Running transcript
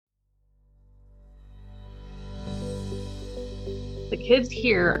kids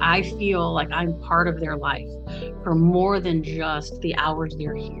here, I feel like I'm part of their life for more than just the hours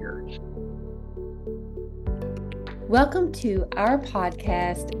they're here. Welcome to our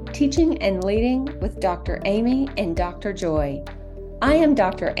podcast, Teaching and Leading with Dr. Amy and Dr. Joy. I am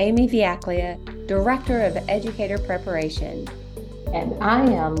Dr. Amy Viaclia, Director of Educator Preparation. And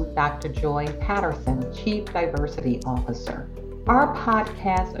I am Dr. Joy Patterson, Chief Diversity Officer. Our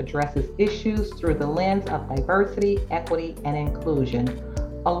podcast addresses issues through the lens of diversity, equity, and inclusion,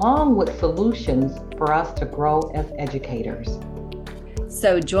 along with solutions for us to grow as educators.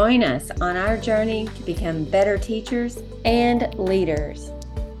 So join us on our journey to become better teachers and leaders.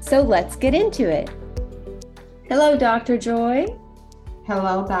 So let's get into it. Hello, Dr. Joy.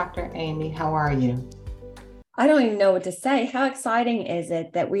 Hello, Dr. Amy. How are you? I don't even know what to say. How exciting is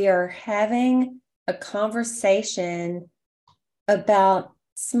it that we are having a conversation about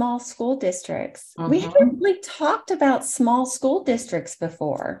small school districts? We haven't really talked about small school districts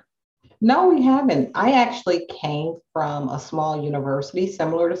before. No, we haven't. I actually came from a small university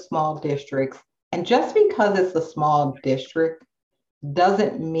similar to small districts. And just because it's a small district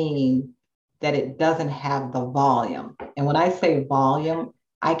doesn't mean that it doesn't have the volume. And when I say volume,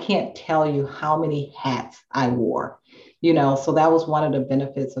 I can't tell you how many hats I wore, so that was one of the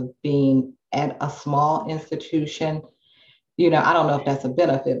benefits of being at a small institution. I don't know if that's a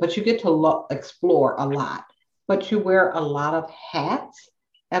benefit, but you get to explore a lot, but you wear a lot of hats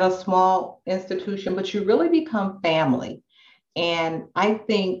at a small institution, but you really become family. And I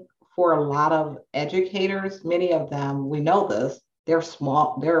think for a lot of educators, many of them, we know this, they're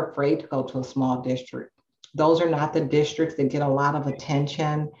small, they're afraid to go to a small district. Those are not the districts that get a lot of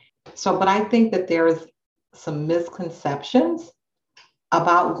attention. But I think that there is some misconceptions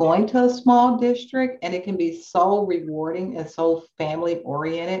about going to a small district, and it can be so rewarding and so family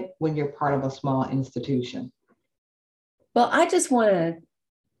oriented when you're part of a small institution. Well, I just want to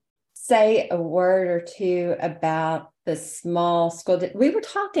say a word or two about the small school. We were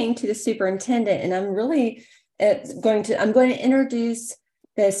talking to the superintendent, and I'm really going to introduce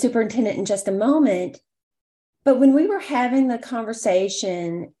the superintendent in just a moment. But when we were having the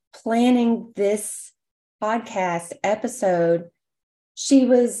conversation, planning this podcast episode, she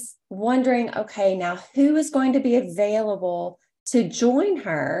was wondering, okay, now who is going to be available to join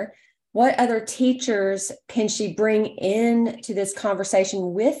her? What other teachers can she bring in to this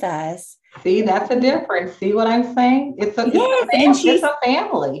conversation with us? See, that's a difference. See what I'm saying? It's a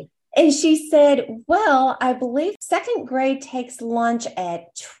family. And she said, well, I believe second grade takes lunch at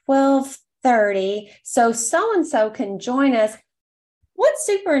 12:30, so-and-so can join us. What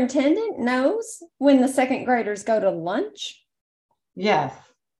superintendent knows when the second graders go to lunch? Yes,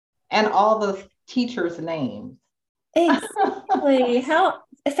 and all the teachers' names. Exactly. How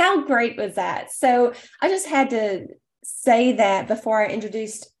great was that? So I just had to say that before I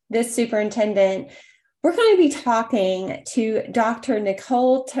introduced this superintendent. We're going to be talking to Dr.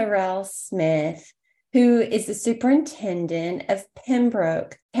 Nicole Terrell-Smith, who is the superintendent of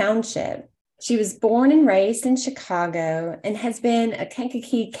Pembroke Township. She was born and raised in Chicago and has been a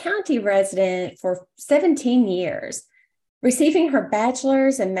Kankakee County resident for 17 years, receiving her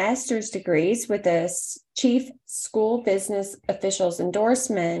bachelor's and master's degrees with a Chief School Business Officials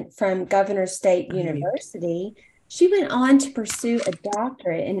endorsement from Governor State University. She went on to pursue a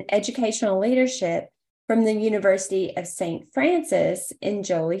doctorate in educational leadership from the University of St. Francis in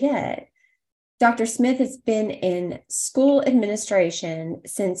Joliet. Dr. Smith has been in school administration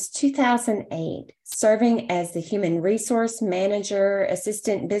since 2008, serving as the Human Resource Manager,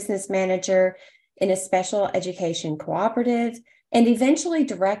 Assistant Business Manager in a special education cooperative, and eventually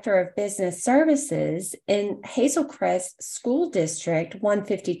Director of Business Services in Hazel Crest School District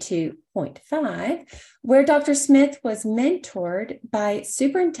 152.5, where Dr. Smith was mentored by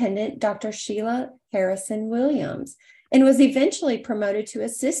Superintendent Dr. Sheila Harrison Williams and was eventually promoted to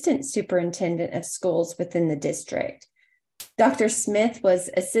Assistant Superintendent of Schools within the district. Dr. Smith was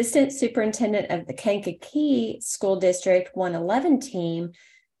Assistant Superintendent of the Kankakee School District 111 team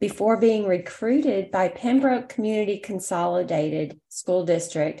before being recruited by Pembroke Community Consolidated School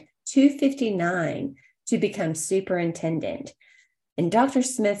District 259 to become superintendent. And Dr.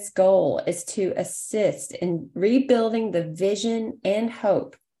 Smith's goal is to assist in rebuilding the vision and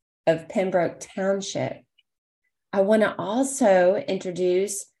hope of Pembroke Township. I want to also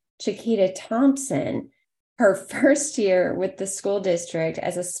introduce Chiquita Thompson, her first year with the school district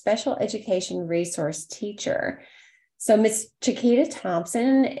as a special education resource teacher. So Ms. Chiquita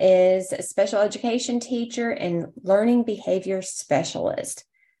Thompson is a special education teacher and learning behavior specialist.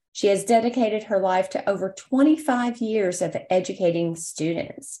 She has dedicated her life to over 25 years of educating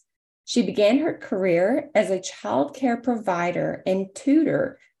students. She began her career as a child care provider and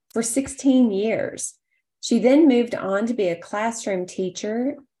tutor for 16 years. She then moved on to be a classroom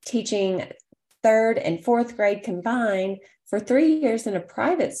teacher, teaching third and fourth grade combined for 3 years in a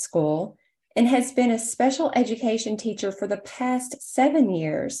private school, and has been a special education teacher for the past 7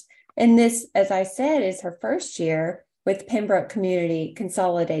 years. And this, as I said, is her first year with Pembroke Community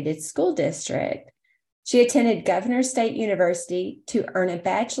Consolidated School District. She attended Governor State University to earn a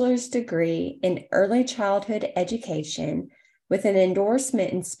bachelor's degree in early childhood education with an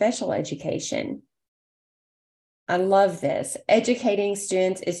endorsement in special education. I love this. Educating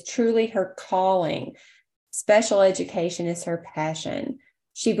students is truly her calling. Special education is her passion.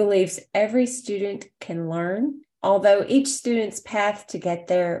 She believes every student can learn, although each student's path to get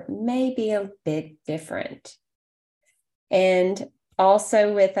there may be a bit different. And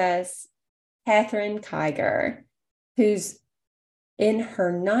also with us, Katherine Kiger, who's in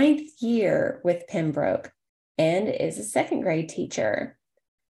her 9th year with Pembroke and is a 2nd grade teacher.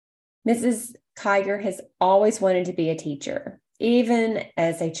 Mrs. Kiger has always wanted to be a teacher, even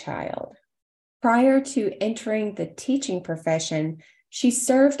as a child. Prior to entering the teaching profession, she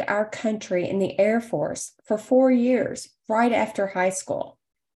served our country in the Air Force for 4 years, right after high school.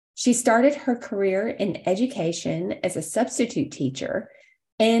 She started her career in education as a substitute teacher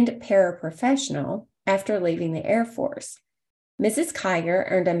and paraprofessional after leaving the Air Force. Mrs. Kiger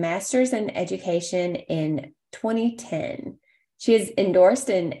earned a master's in education in 2010. She is endorsed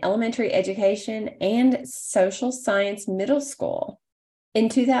in elementary education and social science middle school. In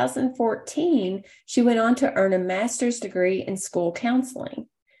 2014, she went on to earn a master's degree in school counseling.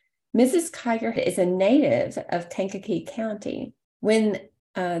 Mrs. Kiger is a native of Kankakee County. When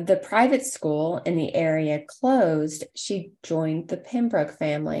the private school in the area closed, she joined the Pembroke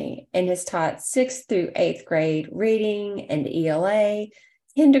family and has taught 6th through 8th grade reading and ELA,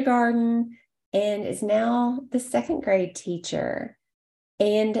 kindergarten, and is now the 2nd grade teacher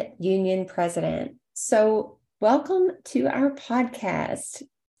and union president. So welcome to our podcast.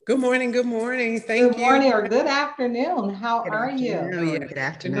 Good morning. Good morning. Thank you. Good morning or good afternoon. How are you? Good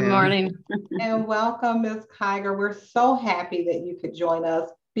afternoon. Good morning. And welcome, Ms. Kiger. We're so happy that you could join us.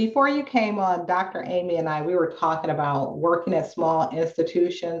 Before you came on, Dr. Amy and I, we were talking about working at small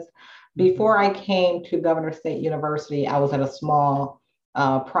institutions. Before I came to Governor State University, I was at a small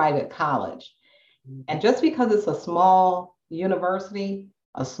private college. And just because it's a small university,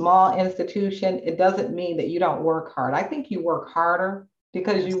 a small institution, it doesn't mean that you don't work hard. I think you work harder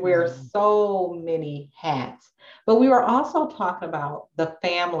because you wear so many hats. But we were also talking about the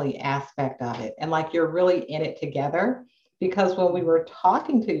family aspect of it and like you're really in it together. Because when we were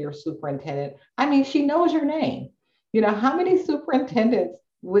talking to your superintendent, I mean, she knows your name. You know, how many superintendents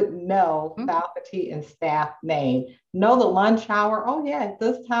would know faculty and staff name, know the lunch hour? Oh yeah, at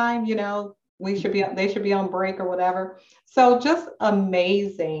this time, you know, they should be on break or whatever. So just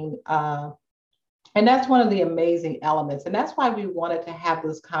amazing. And that's one of the amazing elements. And that's why we wanted to have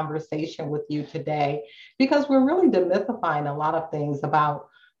this conversation with you today, because we're really demystifying a lot of things about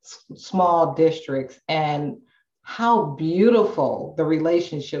small districts and how beautiful the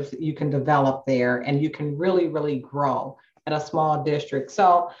relationships that you can develop there and you can really, really grow at a small district.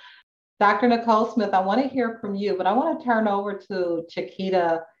 So Dr. Nicole Smith, I want to hear from you, but I want to turn over to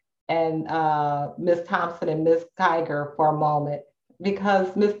Chiquita and Ms. Thompson and Ms. Kiger for a moment,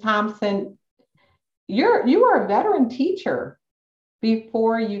 because Ms. Thompson, you were a veteran teacher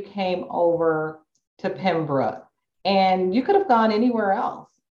before you came over to Pembroke, and you could have gone anywhere else.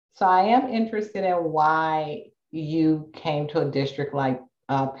 So I am interested in why you came to a district like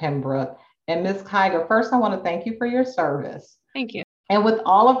Pembroke. And Ms. Kiger, first I want to thank you for your service. Thank you. And with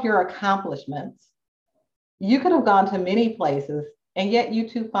all of your accomplishments, you could have gone to many places, and yet you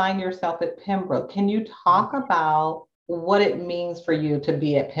two find yourself at Pembroke. Can you talk about what it means for you to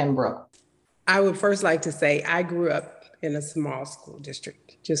be at Pembroke? I would first like to say I grew up in a small school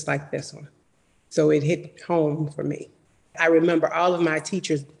district, just like this one. So it hit home for me. I remember all of my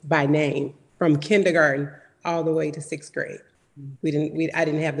teachers by name, from kindergarten all the way to 6th grade. I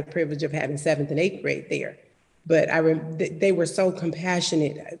didn't have the privilege of having 7th and 8th grade there, but they were so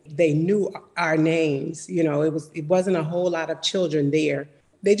compassionate. They knew our names. You know, it wasn't a whole lot of children there.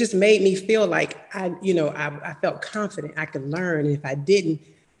 They just made me feel like I felt confident I could learn. And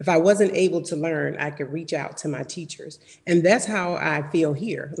if I wasn't able to learn, I could reach out to my teachers. And that's how I feel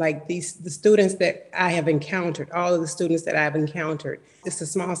here. Like the students that I have encountered, all of the students that I've encountered, it's a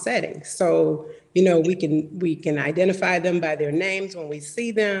small setting. So, you know, we can identify them by their names when we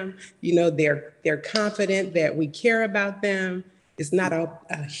see them. You know, they're confident that we care about them. It's not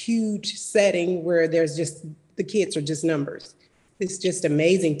a huge setting where there's just, the kids are just numbers. It's just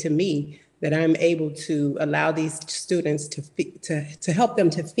amazing to me that I'm able to allow these students to help them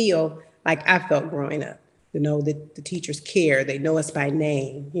to feel like I felt growing up. You know, that the teachers care, they know us by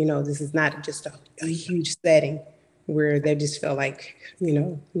name. You know, this is not just a huge setting where they just feel like, you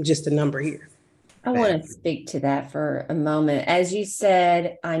know, just a number here. I want to speak to that for a moment. As you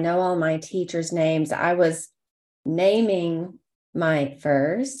said, I know all my teachers' names. I was naming my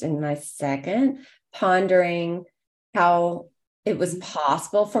first and my second, pondering how it was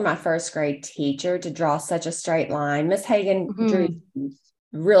possible for my first grade teacher to draw such a straight line. Miss Hagan drew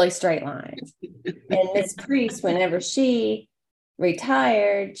really straight lines. And Miss Priest, whenever she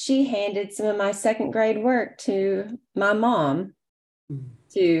retired, she handed some of my second grade work to my mom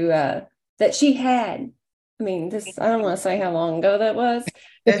to that she had. I mean, I don't want to say how long ago that was.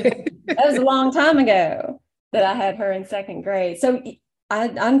 That was a long time ago that I had her in second grade. So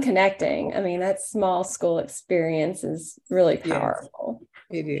I'm connecting. I mean, that small school experience is really powerful.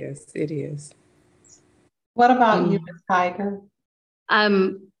 Yes, it is. It is. What about you, Ms. Kiger?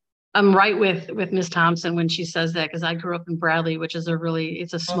 I'm right with Ms. Thompson when she says that, because I grew up in Bradley, which is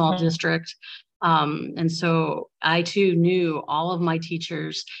it's a small district. And so I too knew all of my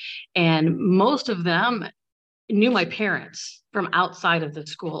teachers, and most of them knew my parents from outside of the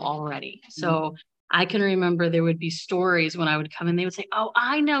school already. So I can remember there would be stories when I would come in, they would say, "Oh,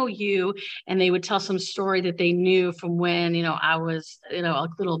 I know you." And they would tell some story that they knew from when, I was,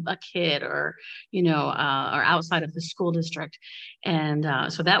 a kid, or, or outside of the school district. And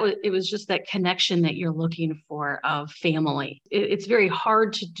so it was just that connection that you're looking for of family. It's very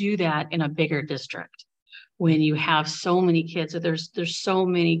hard to do that in a bigger district when you have so many kids. So there's so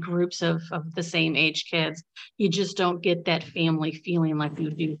many groups of the same age kids. You just don't get that family feeling like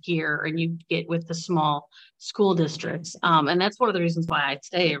you do here, and you get with the small school districts. And that's one of the reasons why I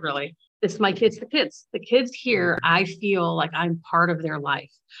say, really, it's my kids, the kids here. I feel like I'm part of their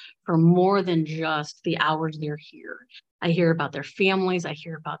life for more than just the hours they're here. I hear about their families. I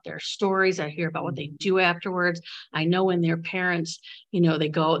hear about their stories. I hear about what they do afterwards. I know when their parents, they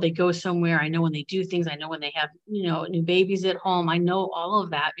go somewhere. I know when they do things. I know when they have, new babies at home. I know all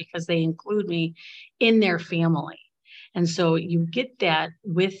of that because they include me in their family. And so you get that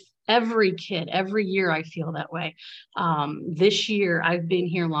with every kid. Every year I feel that way. This year I've been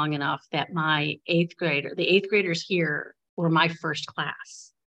here long enough that the eighth graders here were my first class.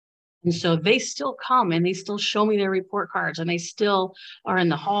 And so they still come and they still show me their report cards, and they still are in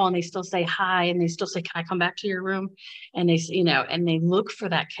the hall, and they still say hi, and they still say, "Can I come back to your room?" And they, and they look for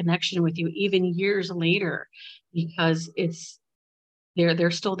that connection with you even years later, because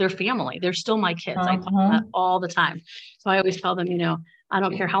they're still their family. They're still my kids. I tell them that all the time. So I always tell them, I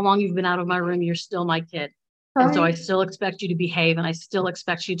don't care how long you've been out of my room, you're still my kid. Right. And so I still expect you to behave, and I still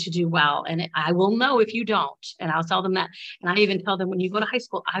expect you to do well. And I will know if you don't. And I'll tell them that. And I even tell them, when you go to high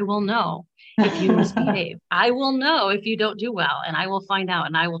school, I will know if you misbehave. I will know if you don't do well, and I will find out,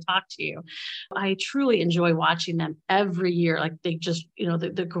 and I will talk to you. I truly enjoy watching them every year. Like, they just,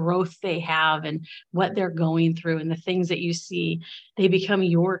 the growth they have and what they're going through, and the things that you see, they become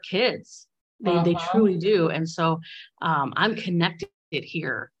your kids. They truly do. And so I'm connected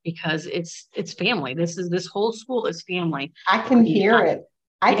here because it's family. This whole school is family. I can hear it.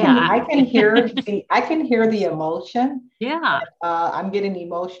 I can hear the emotion. Yeah. I'm getting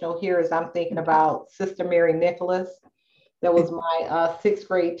emotional here as I'm thinking about Sister Mary Nicholas. That was my sixth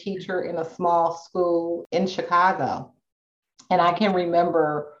grade teacher in a small school in Chicago. And I can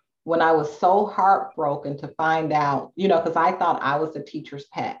remember when I was so heartbroken to find out, because I thought I was the teacher's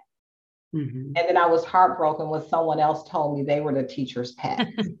pet. And then I was heartbroken when someone else told me they were the teacher's pet.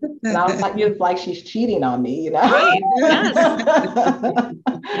 And I was like, it's like she's cheating on me, Right. Yes.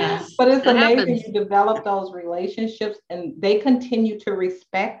 Yes. But it's amazing you develop those relationships, and they continue to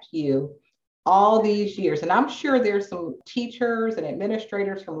respect you all these years. And I'm sure there's some teachers and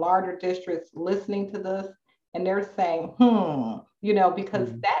administrators from larger districts listening to this, and they're saying, because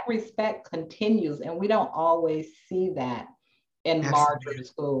that respect continues, and we don't always see that in larger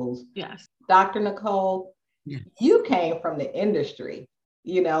schools. Yes. Dr. Nicole, you came from the industry,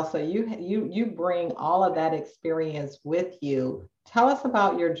 so you bring all of that experience with you. Tell us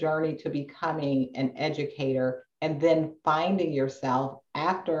about your journey to becoming an educator, and then finding yourself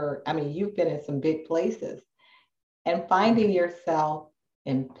after, you've been in some big places, and finding yourself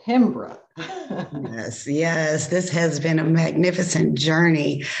in Pembroke. Yes. This has been a magnificent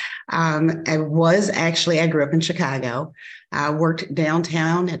journey. I grew up in Chicago. I worked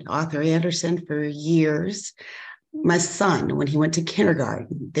downtown at Arthur Anderson for years. My son, when he went to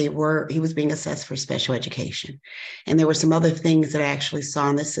kindergarten, he was being assessed for special education. And there were some other things that I actually saw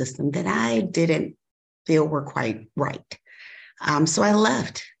in the system that I didn't feel were quite right. So I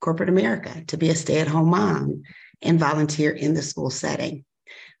left corporate America to be a stay-at-home mom and volunteer in the school setting.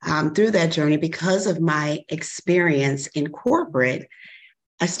 Through that journey, because of my experience in corporate,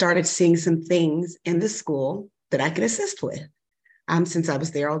 I started seeing some things in the school that I could assist with. Since I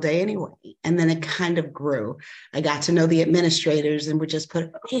was there all day anyway. And then it kind of grew. I got to know the administrators and would just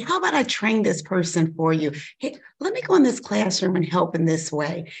put, hey, how about I train this person for you? Hey, let me go in this classroom and help in this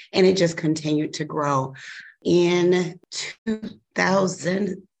way. And it just continued to grow. In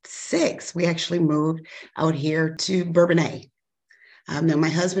 2006, we actually moved out here to Bourbonnais. Now, my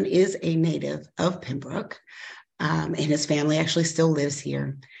husband is a native of Pembroke, and his family actually still lives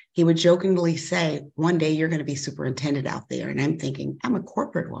here. He would jokingly say, one day you're going to be superintendent out there. And I'm thinking, I'm a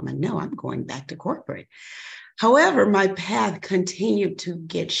corporate woman. No, I'm going back to corporate. However, my path continued to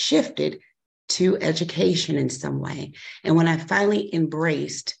get shifted to education in some way. And when I finally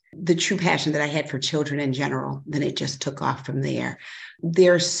embraced the true passion that I had for children in general, then it just took off from there.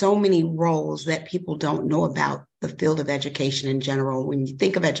 There are so many roles that people don't know about the field of education in general. When you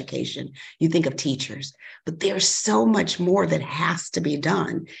think of education, you think of teachers, but there's so much more that has to be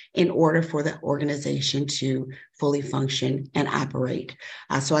done in order for the organization to fully function and operate.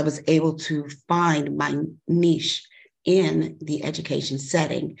 So I was able to find my niche in the education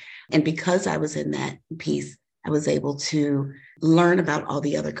setting. And because I was in that piece, I was able to learn about all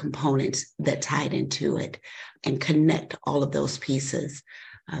the other components that tied into it and connect all of those pieces.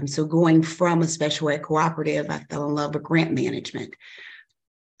 So going from a special ed cooperative, I fell in love with grant management.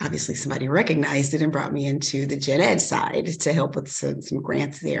 Obviously, somebody recognized it and brought me into the gen ed side to help with some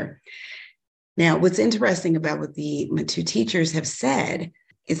grants there. Now, what's interesting about what my two teachers have said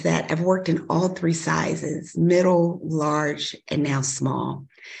is that I've worked in all three sizes, middle, large, and now small.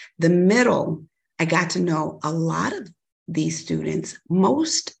 The middle, I got to know a lot of these students,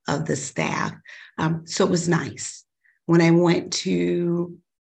 most of the staff. So it was nice. When I went to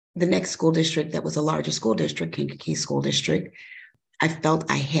the next school district that was a larger school district, Kankakee School District, I felt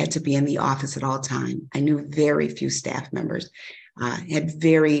I had to be in the office at all times. I knew very few staff members, had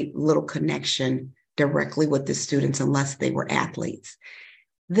very little connection directly with the students unless they were athletes.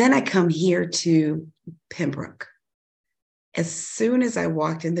 Then I come here to Pembroke. As soon as I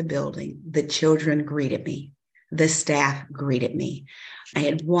walked in the building, the children greeted me. The staff greeted me. I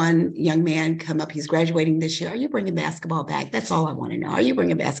had one young man come up, he's graduating this year. Are you bringing basketball back? That's all I want to know. Are you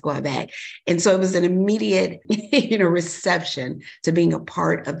bringing basketball back? And so it was an immediate, reception to being a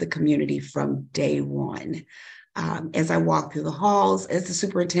part of the community from day one. As I walk through the halls, as the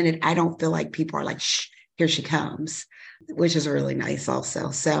superintendent, I don't feel like people are like, shh, here she comes, which is really nice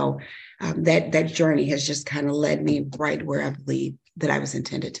also. So that journey has just kind of led me right where I believe that I was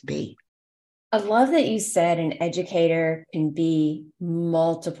intended to be. I love that you said an educator can be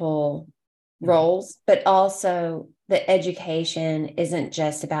multiple roles, but also the education isn't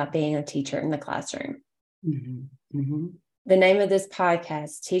just about being a teacher in the classroom. Mm-hmm. Mm-hmm. The name of this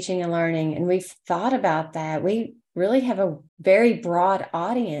podcast, Teaching and Learning, and we've thought about that. We really have a very broad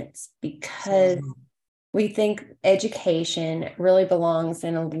audience because we think education really belongs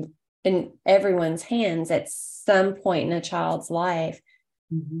in everyone's hands at some point in a child's life.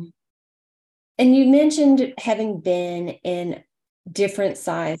 Mm-hmm. And you mentioned having been in different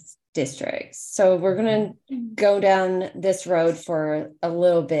size districts. So we're going to go down this road for a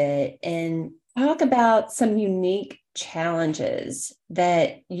little bit and talk about some unique challenges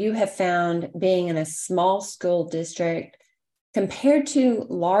that you have found being in a small school district compared to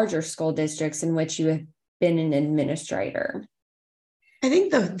larger school districts in which you have been an administrator. I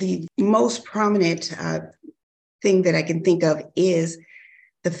think the most prominent thing that I can think of is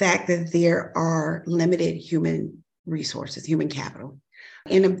the fact that there are limited human resources, human capital.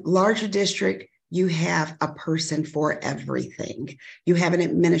 In a larger district, you have a person for everything. You have an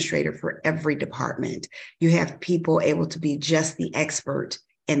administrator for every department. You have people able to be just the expert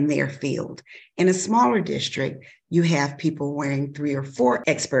in their field. In a smaller district, you have people wearing 3 or 4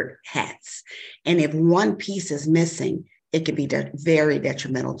 expert hats. And if one piece is missing, it can be very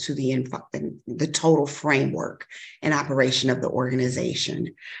detrimental to the total framework and operation of the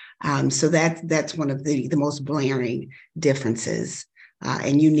organization. So that's one of the most blaring differences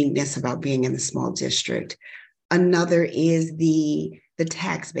and uniqueness about being in the small district. Another is the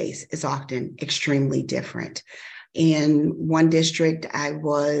tax base is often extremely different. In one district, I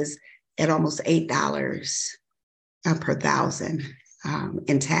was at almost $8 per thousand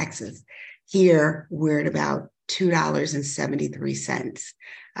in taxes. Here, we're at about $2.73.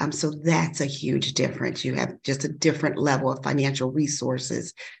 So that's a huge difference. You have just a different level of financial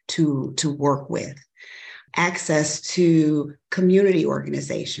resources to work with. Access to community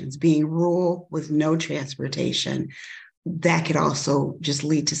organizations, being rural with no transportation, that could also just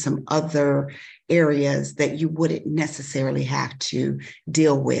lead to some other areas that you wouldn't necessarily have to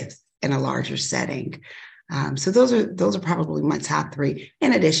deal with in a larger setting. So those are probably my top three,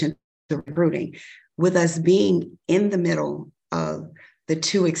 in addition to recruiting. With us being in the middle of the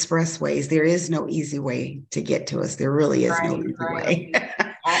two expressways, there is no easy way to get to us. There really is no easy way.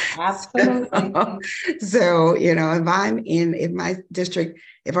 Absolutely. So,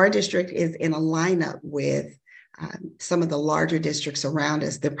 if our district is in a lineup with some of the larger districts around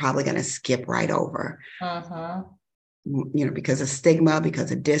us, they're probably going to skip right over, because of stigma,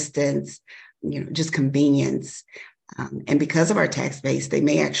 because of distance, just convenience. And because of our tax base, they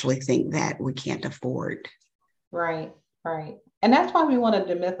may actually think that we can't afford. Right. And that's why we want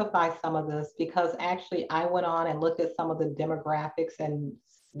to demystify some of this, because actually I went on and looked at some of the demographics, and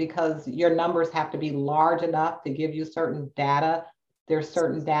because your numbers have to be large enough to give you certain data, there's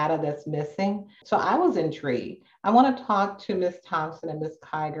certain data that's missing. So I was intrigued. I want to talk to Ms. Thompson and Ms.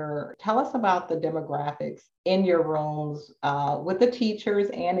 Kiger. Tell us about the demographics in your rooms with the teachers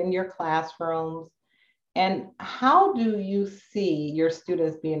and in your classrooms. And how do you see your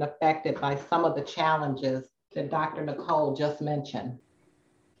students being affected by some of the challenges that Dr. Nicole just mentioned?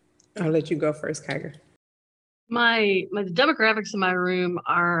 I'll let you go first, Kiger. The demographics in my room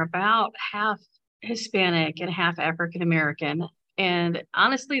are about half Hispanic and half African American. And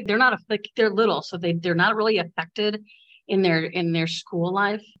honestly, they're little, so they're not really affected in their school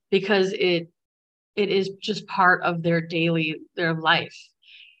life, because it is just part of their life.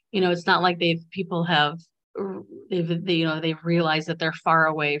 It's not like they've realized that they're far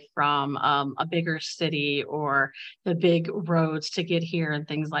away from a bigger city or the big roads to get here and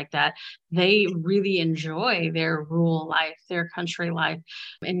things like that. They really enjoy their rural life, their country life.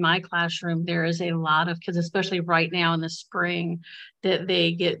 In my classroom, there is a lot of kids, especially right now in the spring, that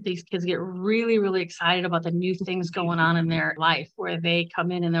these kids get really, really excited about the new things going on in their life, where they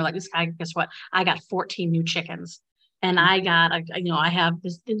come in and they're like, "This guy, guess what? I got 14 new chickens. And I have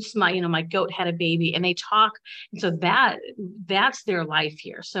this my goat had a baby," and they talk. And so that's their life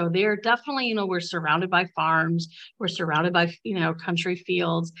here. So they're definitely, we're surrounded by farms, we're surrounded by, country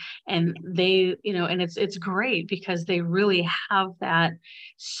fields, and they, and it's great because they really have that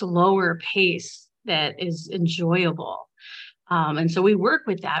slower pace that is enjoyable. And so we work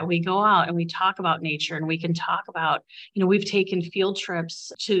with that. We go out and we talk about nature, and we can talk about, we've taken field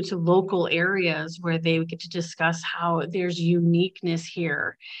trips to local areas where they get to discuss how there's uniqueness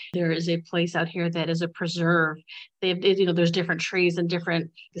here. There is a place out here that is a preserve. There's different trees and because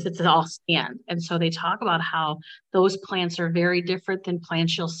it's all sand. And so they talk about how those plants are very different than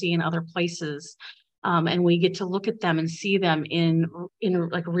plants you'll see in other places. And we get to look at them and see them in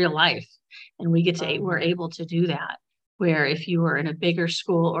like real life. And we're able to do that. Where if you were in a bigger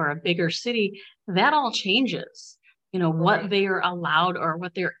school or a bigger city, that all changes. What they are allowed or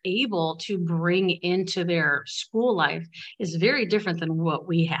what they're able to bring into their school life is very different than what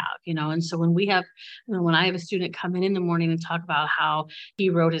we have, And so when I have a student come in the morning and talk about how he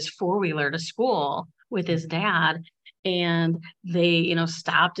rode his four-wheeler to school with his dad, and they,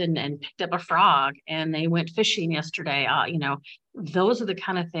 stopped and picked up a frog, and they went fishing yesterday, those are the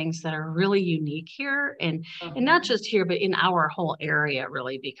kind of things that are really unique here, and not just here, but in our whole area,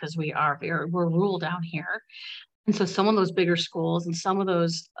 really, because we're rural down here. And so some of those bigger schools and some of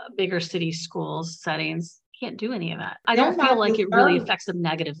those bigger city schools settings can't do any of that. I don't feel like it really affects them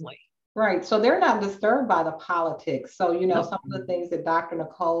negatively. Right. So they're not disturbed by the politics. So, some of the things that Dr.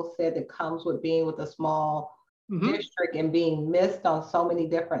 Nicole said that comes with being with a small district and being missed on so many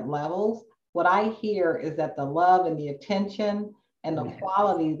different levels. What I hear is that the love and the attention and the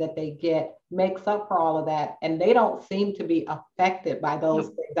quality that they get makes up for all of that. And they don't seem to be affected by those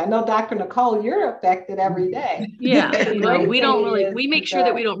things. I know, Dr. Nicole, you're affected every day. Yeah. We make sure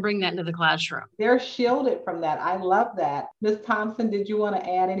that we don't bring that into the classroom. They're shielded from that. I love that. Ms. Thompson, did you want to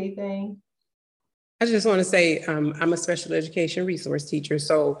add anything? I just want to say I'm a special education resource teacher.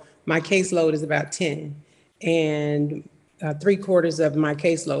 So my caseload is about 10. And 3/4 of my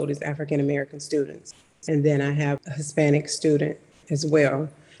caseload is African-American students. And then I have a Hispanic student as well.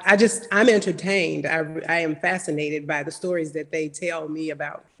 I'm entertained. I am fascinated by the stories that they tell me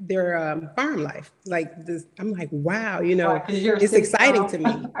about their farm life. Like this, I'm like, wow, it's exciting to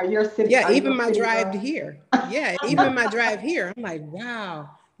me. Even my drive here. Yeah, even my drive here, I'm like, wow.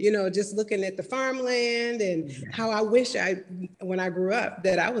 Just looking at the farmland and how I wish when I grew up,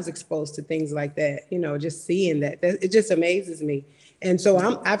 that I was exposed to things like that, just seeing that it just amazes me. And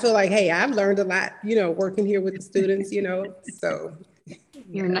so I feel like, hey, I've learned a lot, working here with the students, so.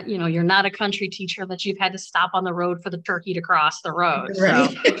 You're not, you're not a country teacher that you've had to stop on the road for the turkey to cross the road.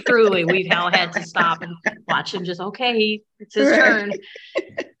 Right. So truly, we've all had to stop and watch him just, okay, it's his turn.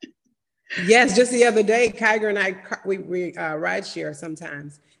 Yes, just the other day, Kiger and I, we ride share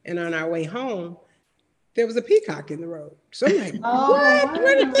sometimes. And on our way home, there was a peacock in the road. So I'm like, what?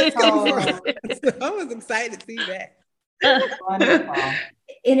 Where did this come from? So I was excited to see that. Wonderful.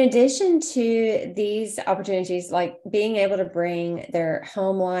 In addition to these opportunities, like being able to bring their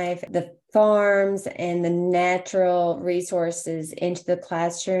home life, the farms and the natural resources into the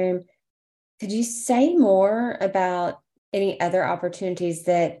classroom, could you say more about any other opportunities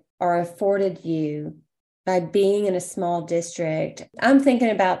that are afforded you by being in a small district? I'm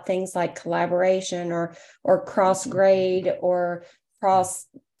thinking about things like collaboration or cross grade or cross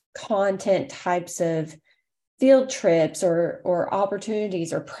content types of field trips or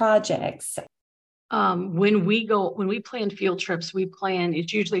opportunities or projects. When we plan field trips,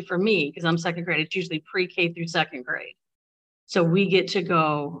 it's usually for me, because I'm second grade, it's usually pre-K through second grade. So we get to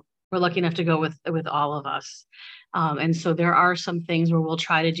go, we're lucky enough to go with all of us. And so there are some things where we'll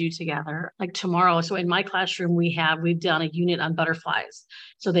try to do together. Like tomorrow, so in my classroom, we've done a unit on butterflies.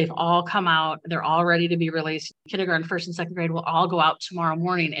 So they've all come out, they're all ready to be released. Kindergarten, first and second grade will all go out tomorrow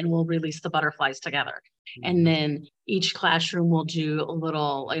morning and we'll release the butterflies together. And then each classroom will do a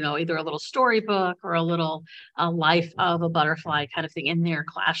little, either a little storybook or a little life of a butterfly kind of thing in their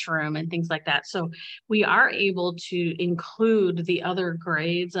classroom and things like that. So we are able to include the other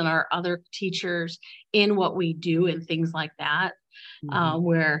grades and our other teachers in what we do and things like that,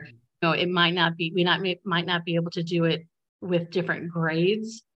 where, it might not be, might not be able to do it with different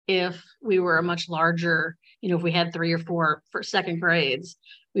grades. If we were a much larger, if we had 3 or 4 for second grades,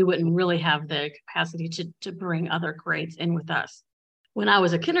 we wouldn't really have the capacity to bring other grades in with us. When I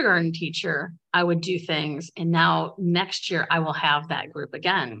was a kindergarten teacher, I would do things, and now next year I will have that group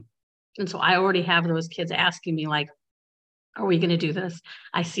again. And so I already have those kids asking me like, are we going to do this?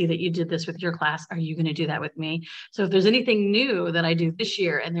 I see that you did this with your class. Are you going to do that with me? So if there's anything new that I do this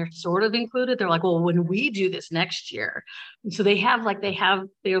year and they're sort of included, they're like, well, when we do this next year. And so they're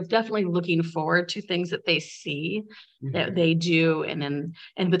definitely looking forward to things that they see that they do.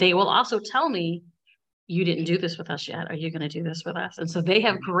 But they will also tell me, you didn't do this with us yet. Are you going to do this with us? And so they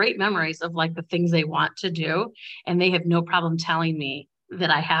have great memories of like the things they want to do. And they have no problem telling me that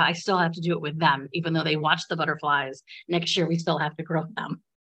I still have to do it with them, even though they watch the butterflies. Next year, we still have to grow them.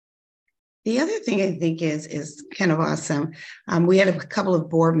 The other thing I think is kind of awesome. We had a couple of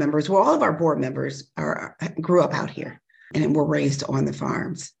board members. Well, all of our board members grew up out here and were raised on the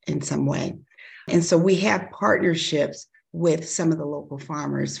farms in some way. And so we have partnerships with some of the local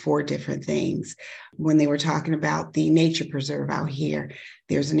farmers for different things. When they were talking about the nature preserve out here,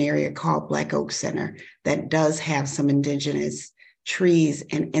 there's an area called Black Oak Center that does have some indigenous trees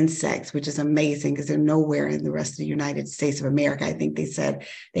and insects, which is amazing because they're nowhere in the rest of the United States of America. I think they said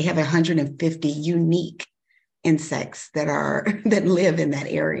they have 150 unique insects that live in that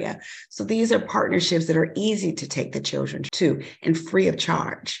area. So these are partnerships that are easy to take the children to and free of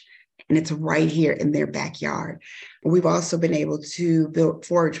charge. And it's right here in their backyard. We've also been able to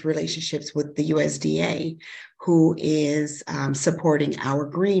forge relationships with the USDA, who is supporting our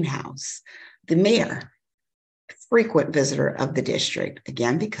greenhouse. The mayor, frequent visitor of the district,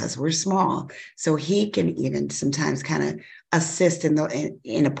 again, because we're small. So he can even sometimes kind of assist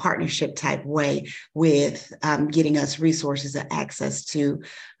in a partnership type way with getting us resources and access to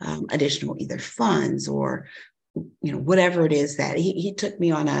additional either funds or, whatever it is that he took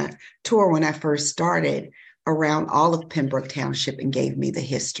me on a tour when I first started around all of Pembroke Township and gave me the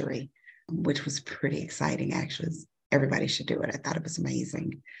history, which was pretty exciting, actually. Everybody should do it. I thought it was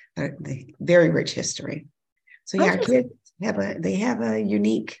amazing. The very rich history. So yeah, our kids have a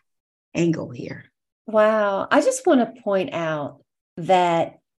unique angle here. Wow. I just want to point out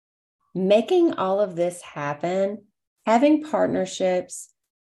that making all of this happen, having partnerships,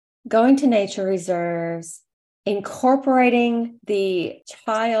 going to nature reserves, incorporating the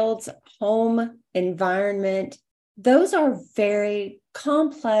child's home environment, those are very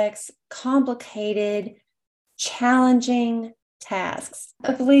complex, complicated, challenging tasks.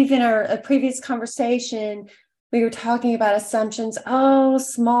 I believe in a previous conversation, we were talking about assumptions. Oh,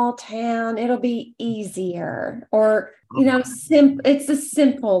 small town, it'll be easier. Or, it's a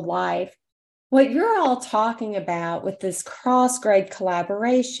simple life. What you're all talking about with this cross-grade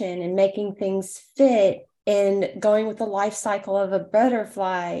collaboration and making things fit and going with the life cycle of a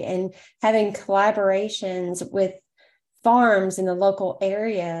butterfly and having collaborations with farms in the local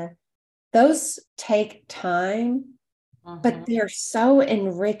area, those take time. But they're so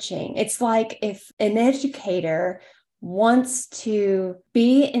enriching. It's like if an educator wants to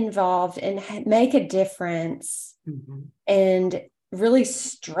be involved and make a difference and really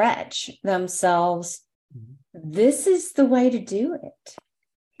stretch themselves, this is the way to do it.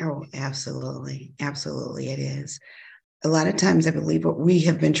 Oh, absolutely. Absolutely, it is. A lot of times, I believe what we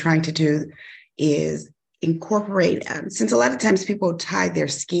have been trying to do is incorporate, since a lot of times people tie their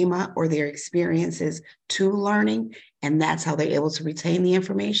schema or their experiences to learning, and that's how they're able to retain the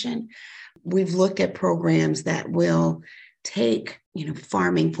information. We've looked at programs that will take,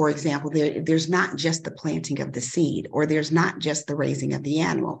 farming, for example. There's not just the planting of the seed, or there's not just the raising of the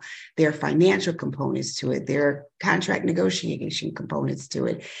animal. There are financial components to it. There are contract negotiation components to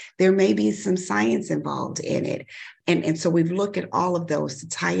it. There may be some science involved in it. And so we've looked at all of those to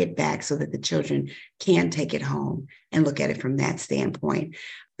tie it back so that the children can take it home and look at it from that standpoint.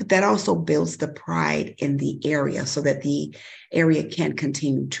 But that also builds the pride in the area so that the area can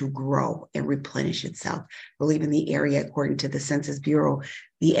continue to grow and replenish itself. I believe in the area, according to the Census Bureau,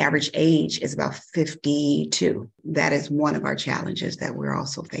 the average age is about 52. That is one of our challenges that we're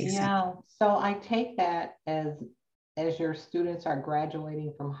also facing. Yeah, so I take that as your students are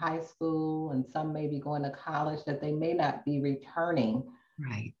graduating from high school and some may be going to college, that they may not be returning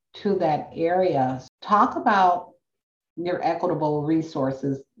to that area. Talk about your equitable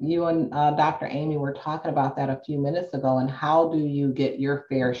resources. You and Dr. Amy were talking about that a few minutes ago, and how do you get your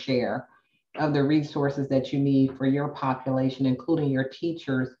fair share of the resources that you need for your population, including your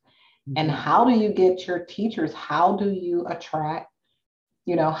teachers? And how do you get your teachers? How do you attract,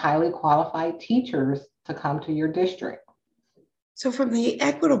 highly qualified teachers to come to your district? So from the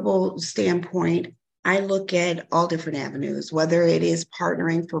equitable standpoint, I look at all different avenues, whether it is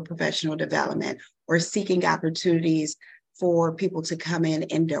partnering for professional development or seeking opportunities for people to come in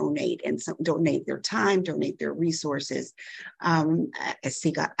and donate donate their time, donate their resources. I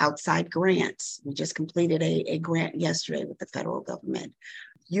seek outside grants. We just completed a grant yesterday with the federal government,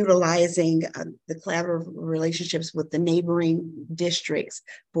 utilizing the collaborative relationships with the neighboring districts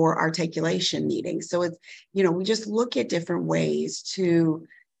for articulation meetings. So it's, we just look at different ways to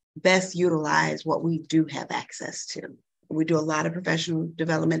best utilize what we do have access to. We do a lot of professional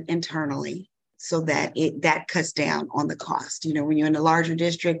development internally so that that cuts down on the cost. When you're in a larger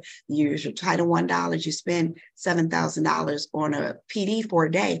district, you use your Title I dollars, you spend $7,000 on a PD for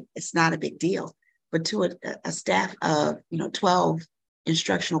a day, it's not a big deal. But to a staff of 12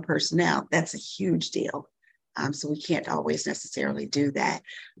 instructional personnel, that's a huge deal. So we can't always necessarily do that.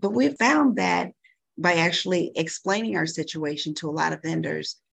 But we've found that by actually explaining our situation to a lot of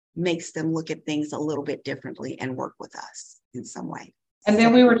vendors, makes them look at things a little bit differently and work with us in some way. And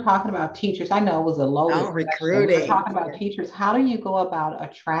then we were talking about teachers. I know it was a loaded recruiting. We were talking about teachers. How do you go about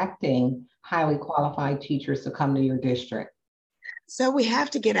attracting highly qualified teachers to come to your district? So we have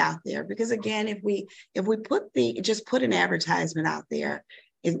to get out there, because again, if we put an advertisement out there,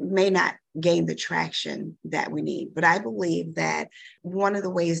 it may not gain the traction that we need. But I believe that one of the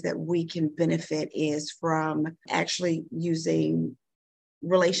ways that we can benefit is from actually using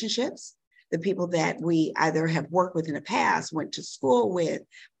relationships, the people that we either have worked with in the past, went to school with,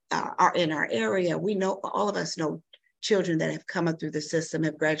 are in our area. We know, all of us know children that have come up through the system,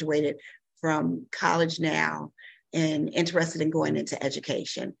 have graduated from college now and interested in going into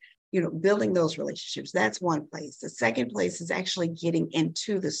education. Building those relationships, that's one place. The second place is actually getting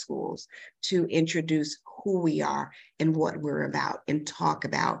into the schools to introduce who we are and what we're about, and talk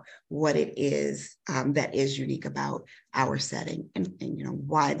about what it is that is unique about our setting, and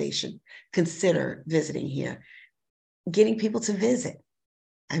why they should consider visiting here. Getting people to visit.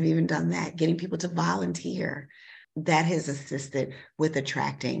 I've even done that. Getting people to volunteer. That has assisted with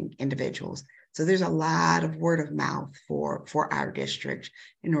attracting individuals. So there's a lot of word of mouth for our district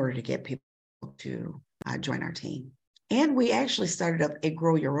in order to get people to join our team. And we actually started up a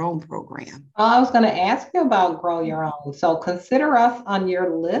Grow Your Own program. I was going to ask you about Grow Your Own. So consider us on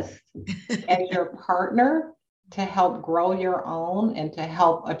your list as your partner to help grow your own and to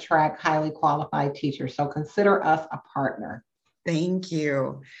help attract highly qualified teachers. So consider us a partner. Thank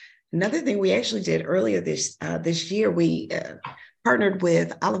you. Another thing we actually did earlier this year, we partnered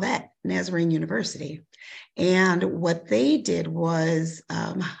with Olivet Nazarene University. And what they did was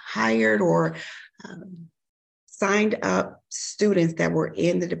hired or signed up students that were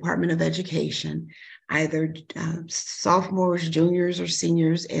in the Department of Education, either sophomores, juniors, or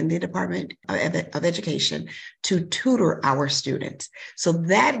seniors in the Department of Education, to tutor our students. So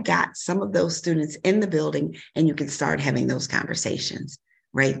that got some of those students in the building, and you can start having those conversations.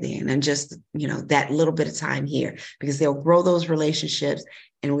 right then, and just, that little bit of time here, because they'll grow those relationships,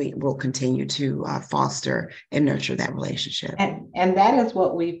 and we will continue to foster and nurture that relationship. And that is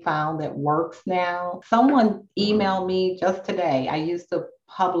what we found that works now. Someone emailed me just today. I used to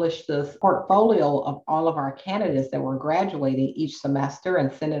publish this portfolio of all of our candidates that were graduating each semester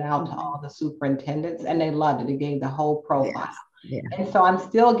and send it out to all the superintendents, and they loved it. It gave the whole profile. Yeah. And so I'm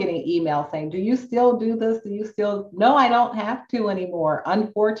still getting emails saying, do you still do this? No, I don't have to anymore,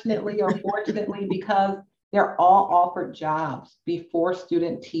 unfortunately or fortunately, because they're all offered jobs before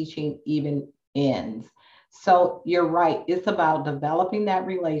student teaching even ends. So you're right. It's about developing that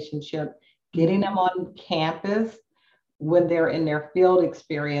relationship, getting them on campus when they're in their field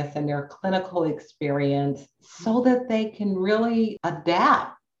experience and their clinical experience, so that they can really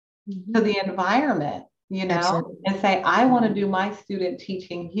adapt to the environment, Absolutely. and say, I want to do my student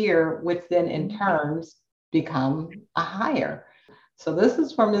teaching here, which then in turns become a hire. So this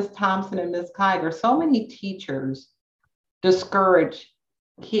is from Ms. Thompson and Ms. Kiger. So many teachers discourage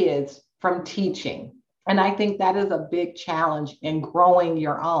kids from teaching. And I think that is a big challenge in growing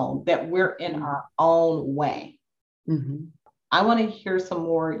your own, that we're in our own way. Mm-hmm. I want to hear some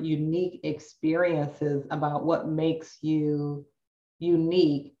more unique experiences about what makes you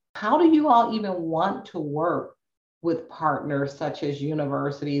unique. How do you all even want to work with partners such as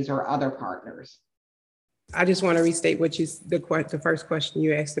universities or other partners? I just want to restate the first question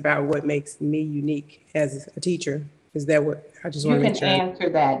you asked about what makes me unique as a teacher. Is that what I just want to make sure? You can answer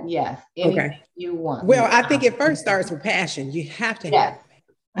that, yes. Anything you want. Well, I think it first starts with passion. You have to have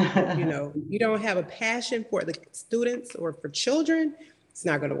you don't have a passion for the students or for children, it's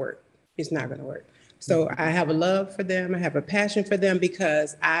not going to work. It's not going to work. So I have a love for them. I have a passion for them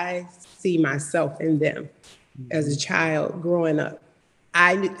because I see myself in them as a child growing up.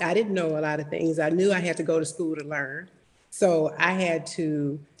 I didn't know a lot of things. I knew I had to go to school to learn. So I had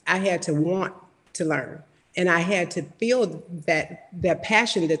to want to learn. And I had to feel that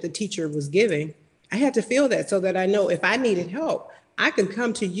passion that the teacher was giving. I had to feel that so that I know if I needed help, I can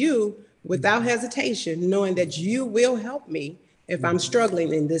come to you without hesitation, knowing that you will help me if I'm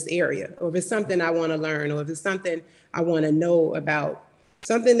struggling in this area, or if it's something I want to learn, or if it's something I want to know about,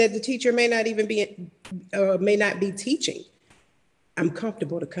 something that the teacher may not be teaching. I'm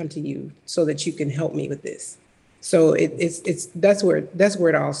comfortable to come to you so that you can help me with this. So that's where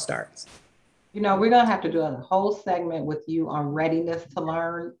it all starts. We're going to have to do a whole segment with you on readiness to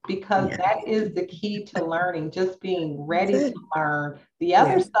learn, because that is the key to learning, just being ready to learn. The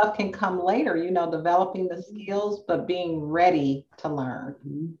other stuff can come later, developing the skills, but being ready to learn.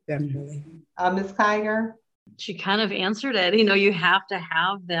 Definitely. Ms. Kiger? She kind of answered it. You have to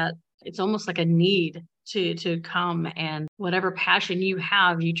have that. It's almost like a need to come, and whatever passion you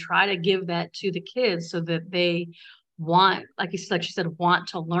have, you try to give that to the kids so that they want, like she said, want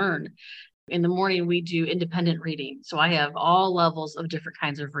to learn. In the morning, we do independent reading. So I have all levels of different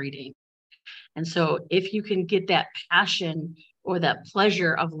kinds of reading. And so if you can get that passion or that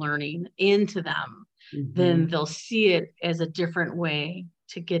pleasure of learning into them, then they'll see it as a different way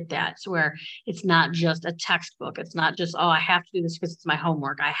to get that. So where it's not just a textbook. It's not just, I have to do this because it's my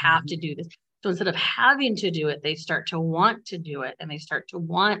homework. I have to do this. So instead of having to do it, they start to want to do it, and they start to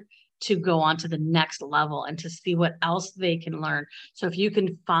want to go on to the next level and to see what else they can learn. So if you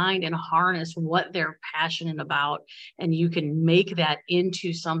can find and harness what they're passionate about, and you can make that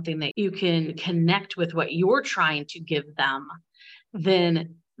into something that you can connect with what you're trying to give them,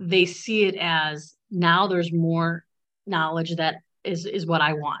 then they see it as, now there's more knowledge that is what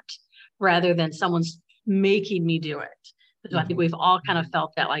I want, rather than someone's making me do it. So I think we've all kind of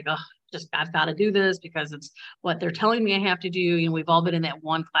felt that, like, I've got to do this because it's what they're telling me I have to do. We've all been in that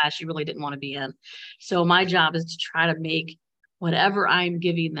one class you really didn't want to be in. So my job is to try to make whatever I'm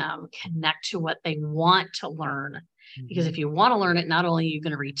giving them connect to what they want to learn. Because if you want to learn it, not only are you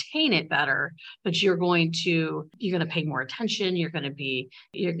going to retain it better, but you're going to pay more attention. You're going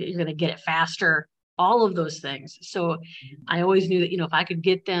to get it faster, all of those things. So I always knew that, if I could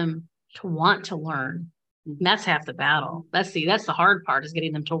get them to want to learn, that's half the battle. That's the hard part, is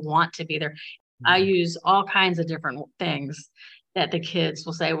getting them to want to be there. I use all kinds of different things that the kids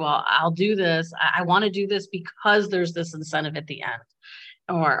will say, well, I'll do this. I want to do this because there's this incentive at the end,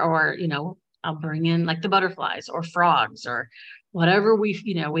 or I'll bring in like the butterflies or frogs or whatever.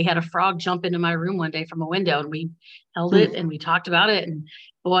 We had a frog jump into my room one day from a window, and we held it and we talked about it, and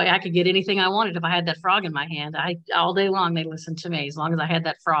boy, I could get anything I wanted if I had that frog in my hand. All day long, they listened to me as long as I had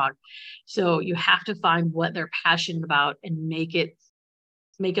that frog. So you have to find what they're passionate about and make it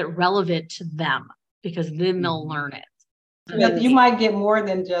relevant to them, because then they'll learn it. Because you might get more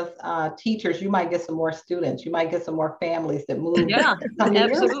than just teachers. You might get some more students. You might get some more families that move. Yeah,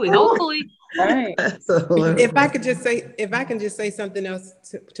 absolutely. Hopefully. Right. Absolutely. If I can just say something else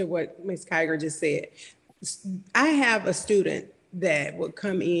to what Ms. Kiger just said. I have a student that would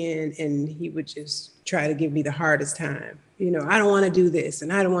come in and he would just try to give me the hardest time. I don't want to do this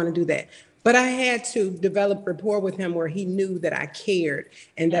and I don't want to do that. But I had to develop rapport with him where he knew that I cared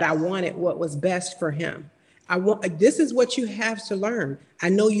and that I wanted what was best for him. This is what you have to learn. I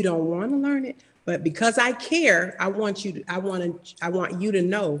know you don't want to learn it, but because I care, I want you to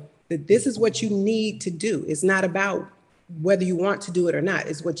know that this is what you need to do. It's not about whether you want to do it or not.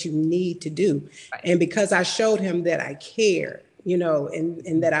 It's what you need to do. Right. And because I showed him that I cared,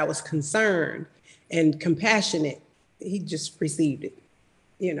 and that I was concerned and compassionate, he just received it,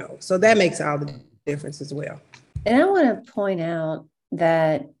 So that makes all the difference as well. And I want to point out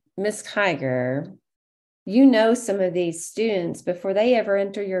that Ms. Kiger, some of these students before they ever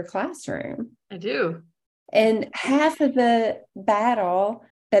enter your classroom. I do. And half of the battle,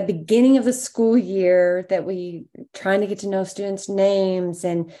 that beginning of the school year, that we trying to get to know students' names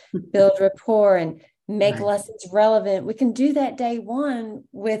and build rapport and make lessons relevant. We can do that day one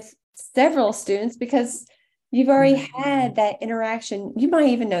with several students because you've already had that interaction. You might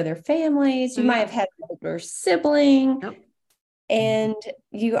even know their families. You might have had an older sibling. Yep. And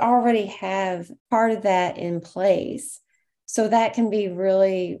you already have part of that in place. So that can be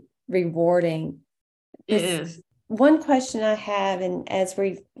really rewarding. It is. One question I have, and as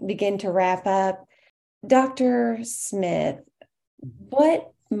we begin to wrap up, Dr. Smith,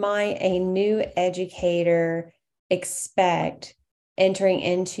 what might a new educator expect entering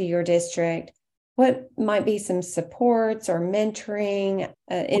into your district? What might be some supports or mentoring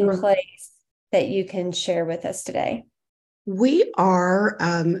in place that you can share with us today? We are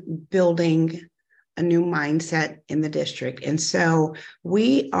building a new mindset in the district. And so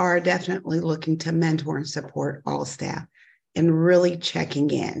we are definitely looking to mentor and support all staff and really checking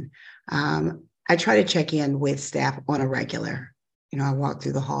in. I try to check in with staff on a regular. I walk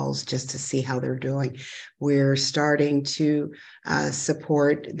through the halls just to see how they're doing. We're starting to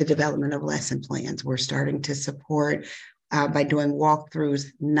support the development of lesson plans. We're starting to support by doing walkthroughs,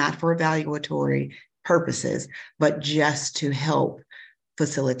 not for evaluatory purposes, but just to help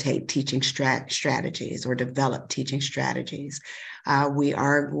facilitate teaching strategies or develop teaching strategies. We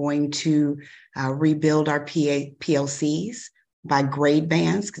are going to rebuild our PLCs by grade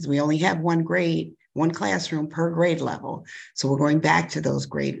bands because we only have one classroom per grade level. So we're going back to those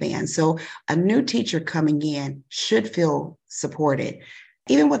grade bands. So a new teacher coming in should feel supported.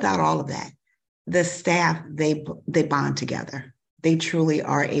 Even without all of that, the staff, they bond together. They truly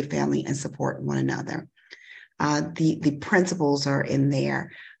are a family and support one another. The principals are in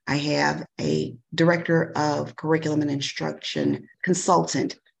there. I have a director of curriculum and instruction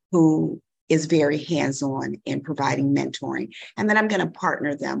consultant who is very hands-on in providing mentoring. And then I'm going to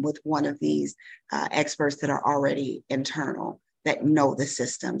partner them with one of these experts that are already internal, that know the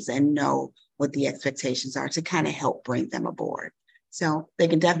systems and know what the expectations are to kind of help bring them aboard. So they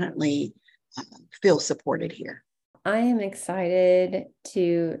can definitely feel supported here. I am excited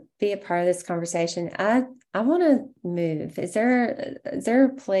to be a part of this conversation. I want to move. Is there a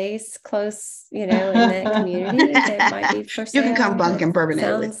place close, in that community that might be for sale? You can come bunking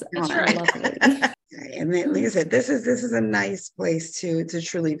permanently. Sounds lovely. And then, like I said, this is a nice place to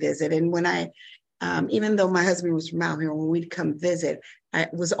truly visit. And when I, even though my husband was from out here, when we'd come visit, I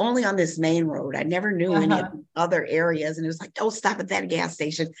was only on this main road. I never knew any of the other areas. And it was like, don't stop at that gas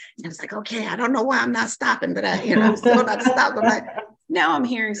station. And I was like, okay, I don't know why I'm not stopping, but I'm still not stopping. But now I'm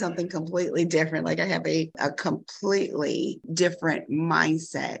hearing something completely different. Like I have a completely different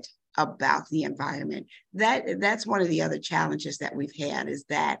mindset about the environment. That's one of the other challenges that we've had, is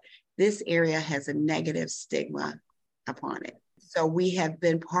that this area has a negative stigma upon it. So we have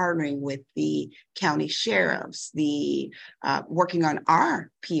been partnering with the county sheriffs, working on our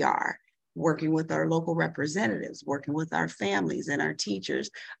PR, working with our local representatives, working with our families and our teachers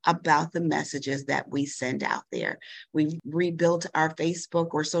about the messages that we send out there. We've rebuilt our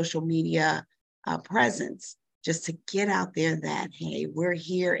Facebook or social media presence just to get out there that, hey, we're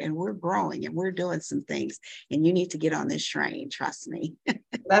here and we're growing and we're doing some things and you need to get on this train, trust me.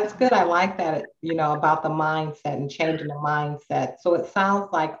 That's good. I like that, about the mindset and changing the mindset. So it sounds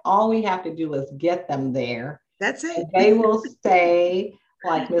like all we have to do is get them there. That's it. They will stay,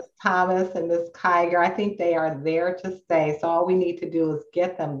 like Ms. Thomas and Ms. Kiger. I think they are there to stay. So all we need to do is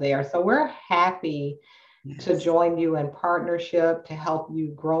get them there. So we're happy to join you in partnership to help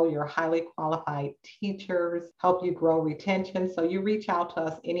you grow your highly qualified teachers, help you grow retention. So you reach out to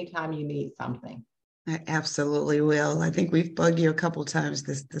us anytime you need something. I absolutely will. I think we've bugged you a couple times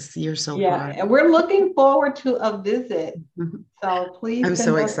this year so far. And we're looking forward to a visit. So please I'm send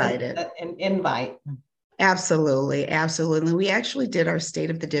so us excited. an invite. Absolutely. Absolutely. We actually did our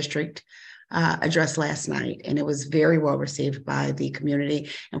State of the District address last night, and it was very well received by the community.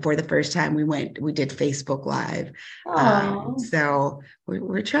 And for the first time, we did Facebook Live. So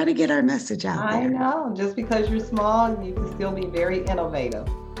we're trying to get our message out there. I know. Just because you're small, you can still be very innovative.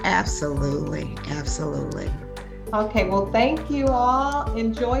 Absolutely. Absolutely. Okay, well, thank you all.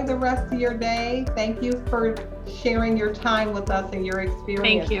 Enjoy the rest of your day. Thank you for sharing your time with us and your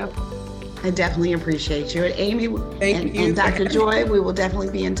experience. Thank you. I definitely appreciate you. And Amy and Dr. Joy, we will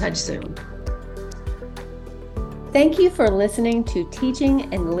definitely be in touch soon. Thank you for listening to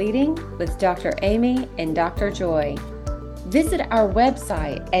Teaching and Leading with Dr. Amy and Dr. Joy. Visit our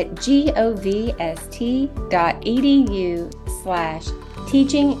website at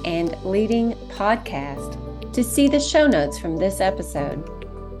govst.edu/Teaching and Leading Podcast to see the show notes from this episode.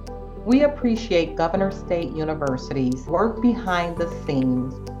 We appreciate Governor State University's work behind the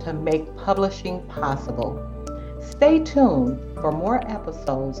scenes to make publishing possible. Stay tuned for more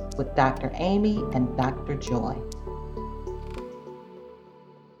episodes with Dr. Amy and Dr. Joy.